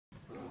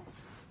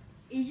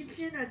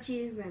Egyptian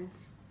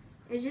achievements.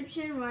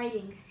 Egyptian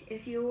writing.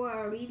 If you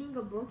were reading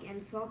a book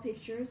and saw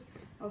pictures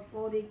of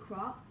folded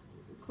cloth,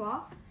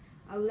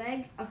 a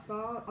leg, a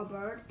saw, a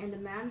bird, and a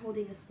man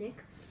holding a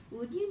stick,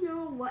 would you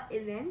know what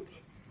it meant?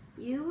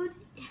 You would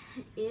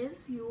if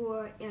you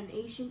were an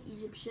ancient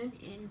Egyptian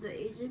in the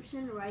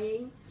Egyptian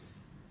writing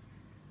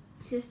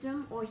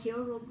system or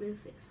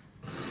hieroglyphics.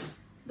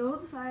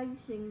 Those five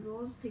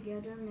symbols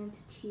together meant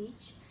to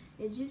teach.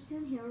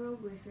 Egyptian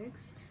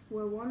hieroglyphics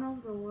were one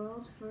of the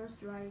world's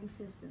first writing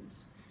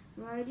systems.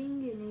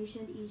 Writing in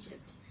ancient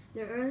Egypt.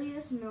 The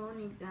earliest known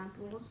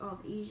examples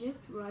of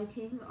Egypt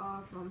writing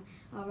are from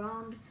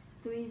around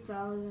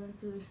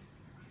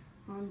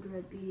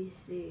 3300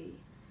 BC.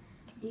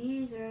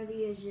 These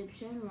early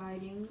Egyptian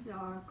writings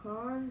are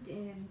carved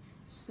in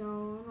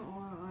stone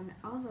or on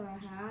other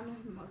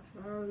hand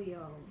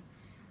material.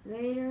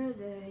 Later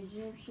the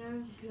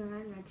Egyptians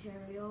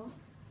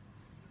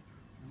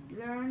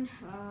learned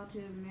how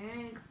to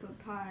make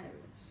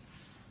papyrus,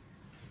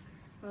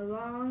 a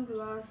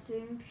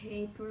long-lasting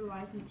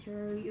paper-like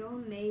material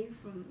made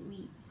from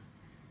reeds.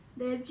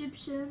 The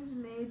Egyptians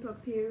made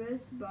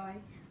papyrus by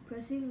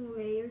pressing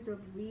layers of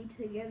reed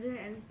together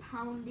and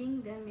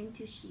pounding them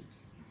into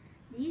sheets.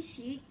 These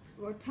sheets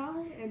were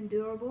tough and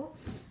durable,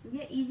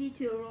 yet easy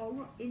to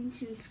roll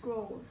into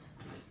scrolls.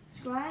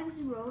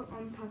 Scribes wrote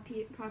on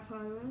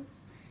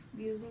papyrus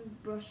using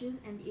brushes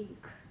and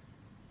ink.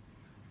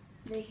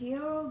 The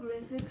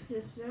hieroglyphic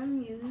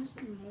system used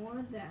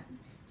more than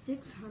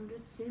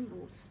 600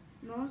 symbols,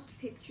 most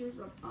pictures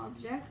of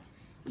objects.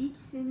 Each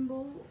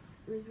symbol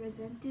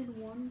represented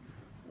one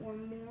or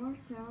more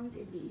sounds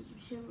in the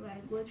Egyptian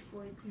language.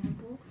 For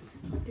example,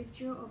 a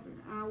picture of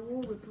an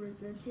owl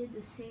represented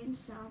the same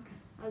sound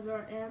as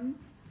our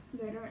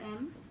letter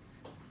M.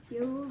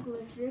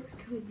 Hieroglyphics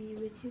could be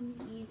written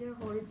either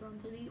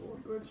horizontally or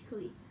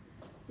vertically.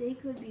 They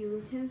could be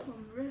written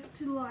from left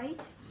to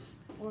right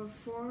or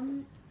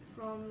from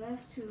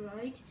left to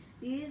right.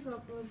 These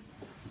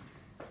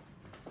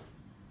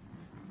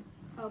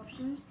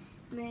options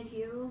made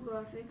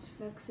hieroglyphics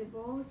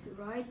flexible to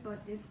write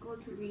but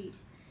difficult to read.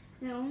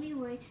 The only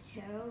way to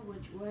tell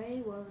which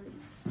way the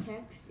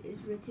text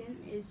is written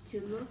is to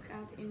look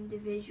at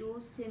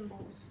individual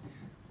symbols.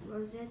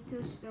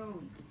 Rosetta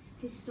Stone.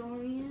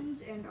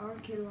 Historians and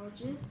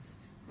archaeologists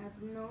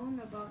have known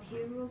about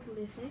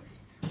hieroglyphics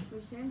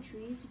for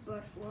centuries,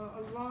 but for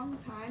a long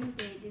time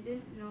they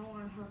didn't know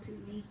how to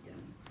read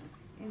them.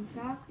 In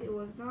fact, it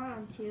was not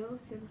until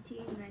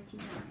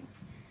 1799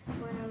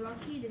 when a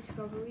lucky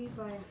discovery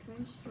by a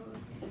French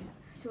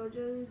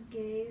soldier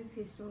gave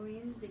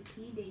historians the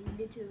key they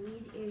needed to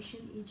read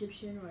ancient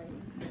Egyptian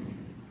writing.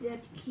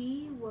 That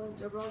key was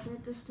the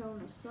Rosetta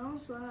Stone, a stone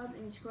slab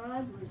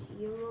inscribed with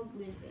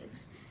hieroglyphics.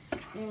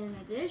 In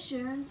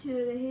addition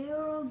to the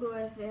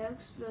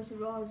hieroglyphics, the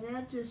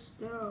Rosetta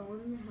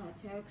Stone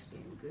had text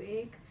in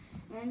Greek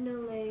and the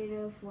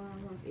later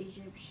form of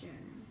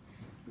Egyptian.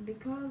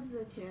 Because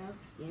the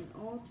text in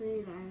all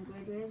three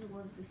languages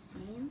was the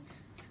same,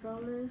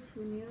 scholars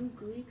who knew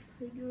Greek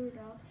figured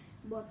out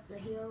what the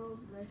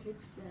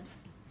hieroglyphics said.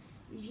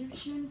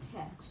 Egyptian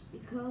text.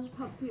 Because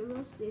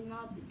papyrus did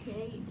not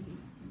decay in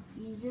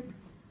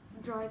Egypt's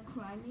dry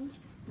climate,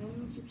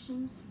 many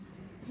Egyptian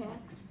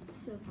texts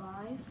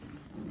survive.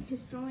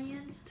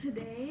 Historians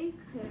today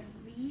can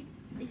read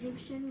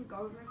Egyptian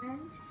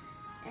government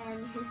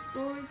and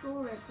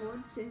historical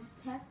records since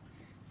text,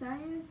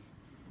 science,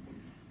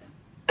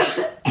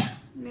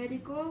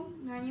 medical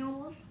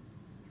manuals,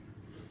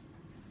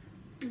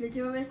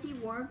 literacy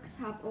works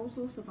have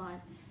also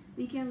survived.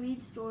 We can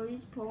read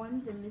stories,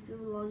 poems, and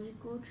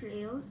mythological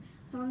tales.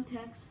 Some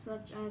texts,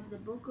 such as the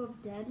Book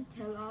of Dead,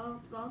 tell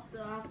about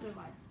the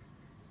afterlife.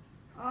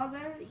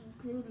 Others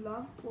include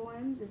love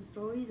poems and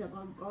stories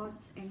about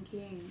gods and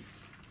kings.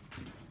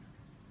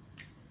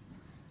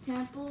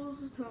 Temples,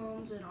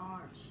 tombs, and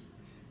art.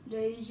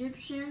 The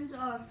Egyptians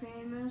are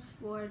famous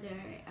for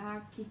their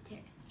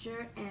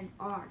architecture and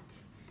art.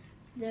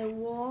 The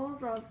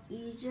walls of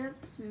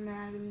Egypt's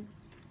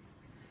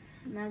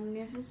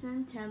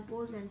magnificent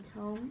temples and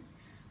tombs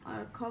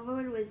are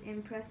covered with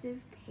impressive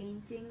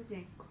paintings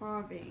and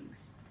carvings.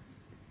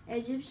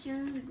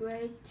 Egyptians'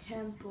 great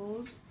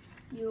temples.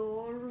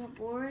 You have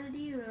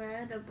already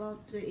read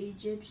about the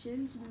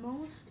Egyptians'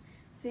 most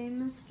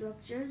famous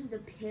structures, the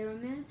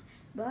pyramids,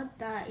 but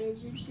the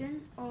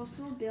Egyptians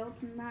also built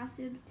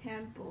massive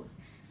temples.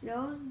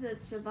 Those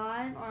that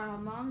survive are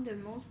among the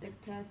most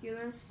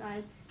spectacular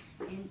sights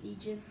in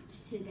Egypt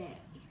today.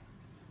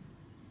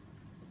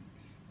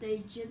 The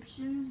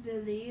Egyptians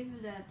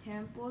believed that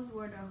temples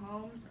were the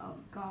homes of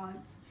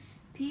gods.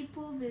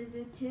 People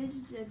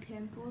visited the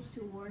temples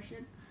to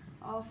worship,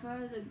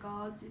 offer the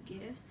gods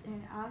gifts,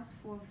 and ask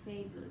for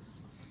favors.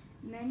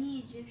 Many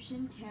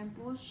Egyptian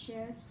temples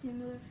shared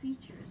similar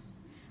features.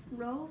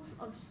 Rows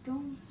of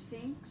stone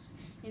sphinx,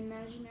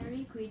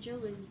 imaginary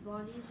creatures with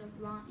bodies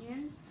of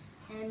lions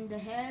and the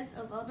heads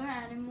of other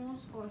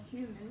animals or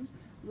humans,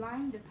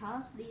 lined the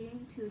path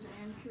leading to the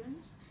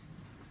entrance.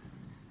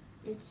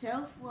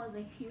 Itself was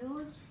a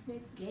huge,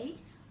 thick gate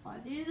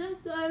On either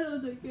side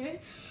of the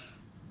gate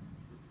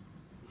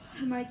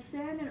might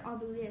stand an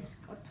obelisk,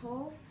 a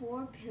tall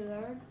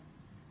four-pillared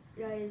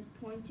that is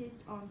pointed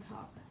on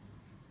top.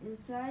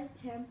 Inside,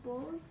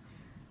 temples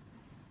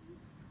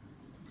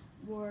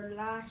were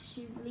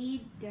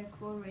lavishly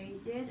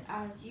decorated,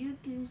 as you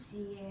can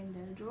see in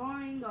the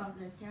drawing of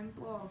the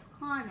Temple of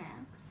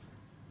Karnak.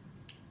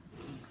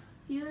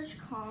 Huge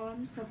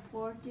columns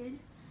supported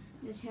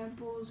the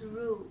temple's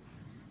roof.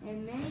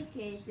 In many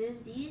cases,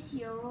 these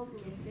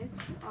hieroglyphics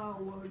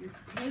were the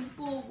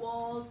temple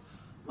walls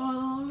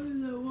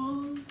along the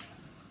walls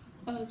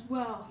as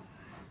well.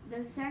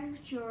 The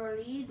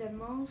sanctuary, the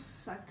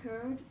most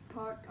sacred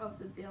part of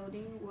the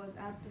building, was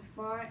at the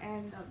far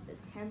end of the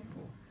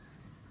temple.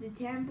 The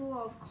Temple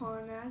of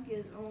Karnak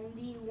is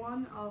only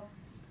one of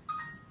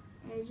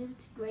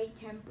Egypt's great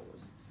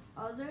temples.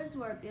 Others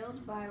were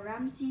built by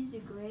Ramses the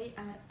Great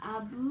at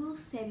Abu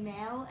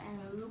Simbel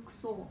and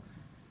Luxor.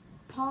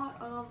 Part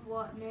of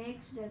what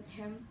makes the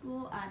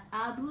temple at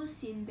Abu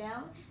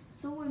Simbel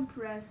so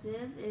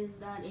impressive is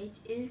that it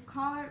is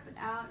carved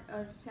out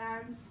of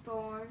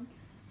sandstone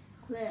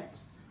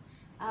cliffs.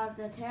 At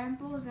the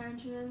temple's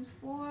entrance,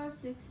 four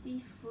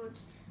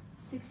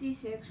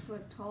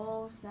 66-foot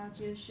tall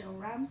statues show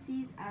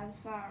Ramses as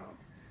pharaoh.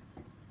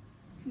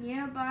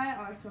 Nearby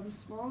are some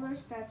smaller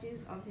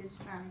statues of his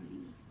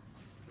family.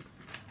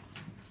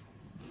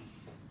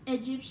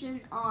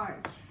 Egyptian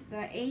art.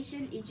 The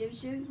ancient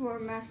Egyptians were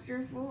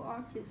masterful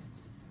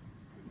artists.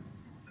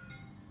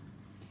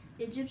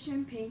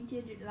 Egyptian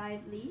painted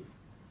lively,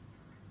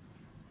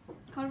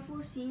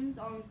 colorful scenes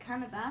on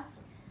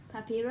canvas,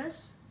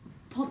 papyrus,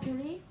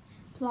 pottery,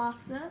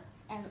 plaster,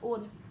 and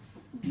wood.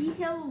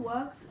 Detailed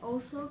works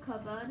also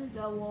covered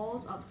the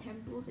walls of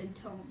temples and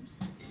tombs.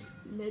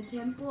 The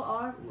temple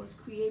art was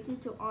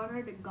created to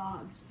honor the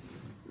gods,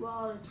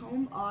 while the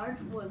tomb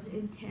art was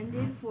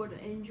intended for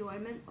the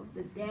enjoyment of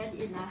the dead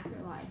in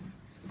afterlife.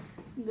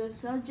 The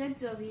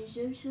subjects of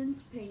Egyptian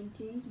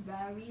paintings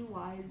vary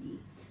widely.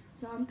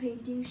 Some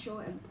paintings show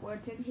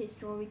important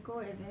historical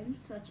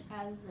events such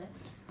as the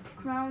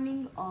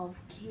crowning of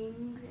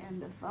kings and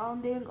the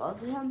founding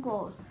of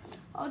temples.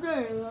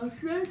 Others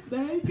illustrate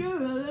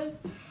major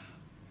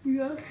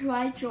religious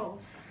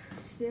rituals.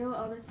 Still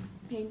other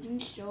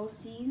paintings show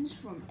scenes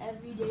from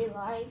everyday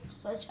life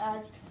such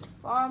as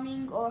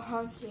farming or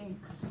hunting.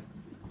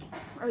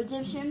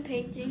 Egyptian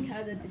painting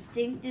has a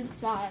distinctive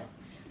style.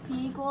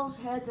 People's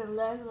heads and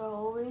legs are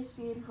always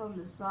seen from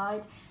the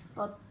side,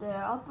 but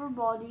their upper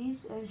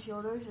bodies and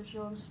shoulders are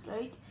shown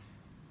straight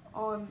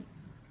on.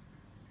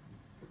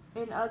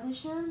 In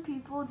addition,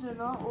 people do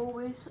not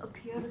always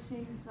appear the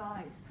same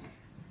size.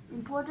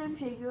 Important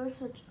figures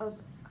such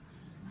as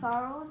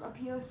pharaohs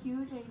appear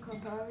huge in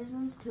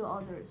comparison to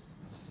others.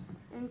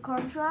 In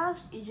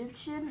contrast,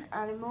 Egyptian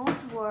animals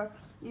were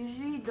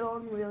usually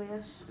done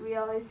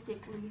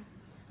realistically.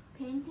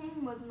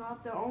 Painting was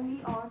not the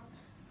only art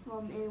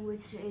form in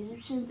which the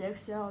Egyptians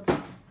excelled.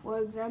 For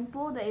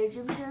example, the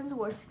Egyptians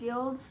were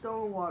skilled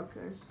stone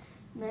workers.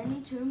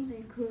 Many tombs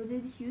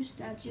included huge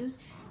statues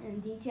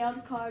and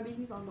detailed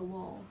carvings on the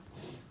wall.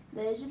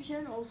 The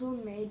Egyptians also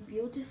made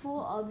beautiful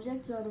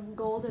objects out of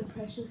gold and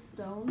precious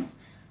stones.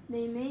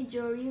 They made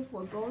jewelry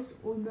for both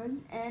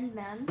women and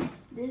men.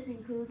 This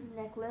includes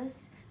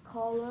necklaces,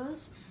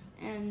 collars,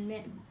 and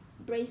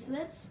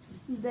bracelets.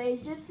 The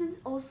Egyptians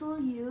also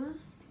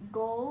used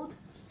gold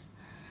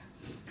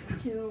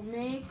to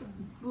make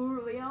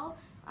burial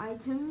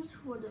items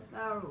for the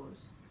pharaohs.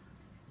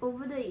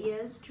 Over the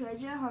years,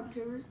 treasure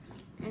hunters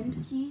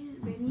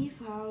emptied many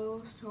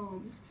pharaohs'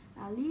 tombs.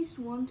 At least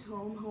one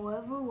tomb,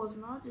 however, was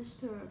not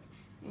disturbed.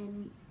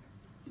 In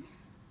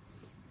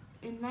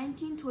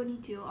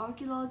 1922,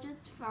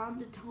 archaeologists found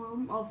the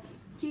tomb of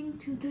King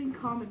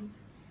Tutankhamun,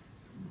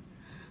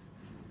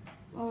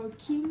 or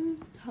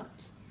King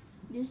Tut.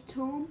 This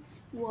tomb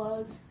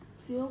was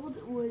filled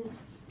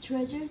with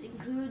treasures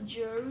including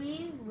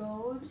jewelry,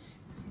 robes,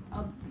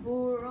 a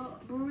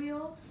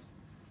burial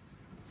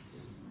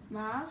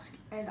mask,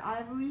 and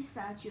ivory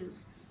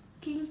statues.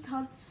 King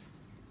Tut's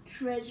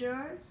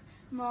treasures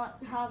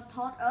have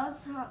taught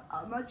us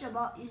much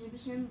about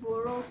Egyptian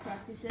burial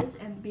practices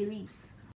and beliefs.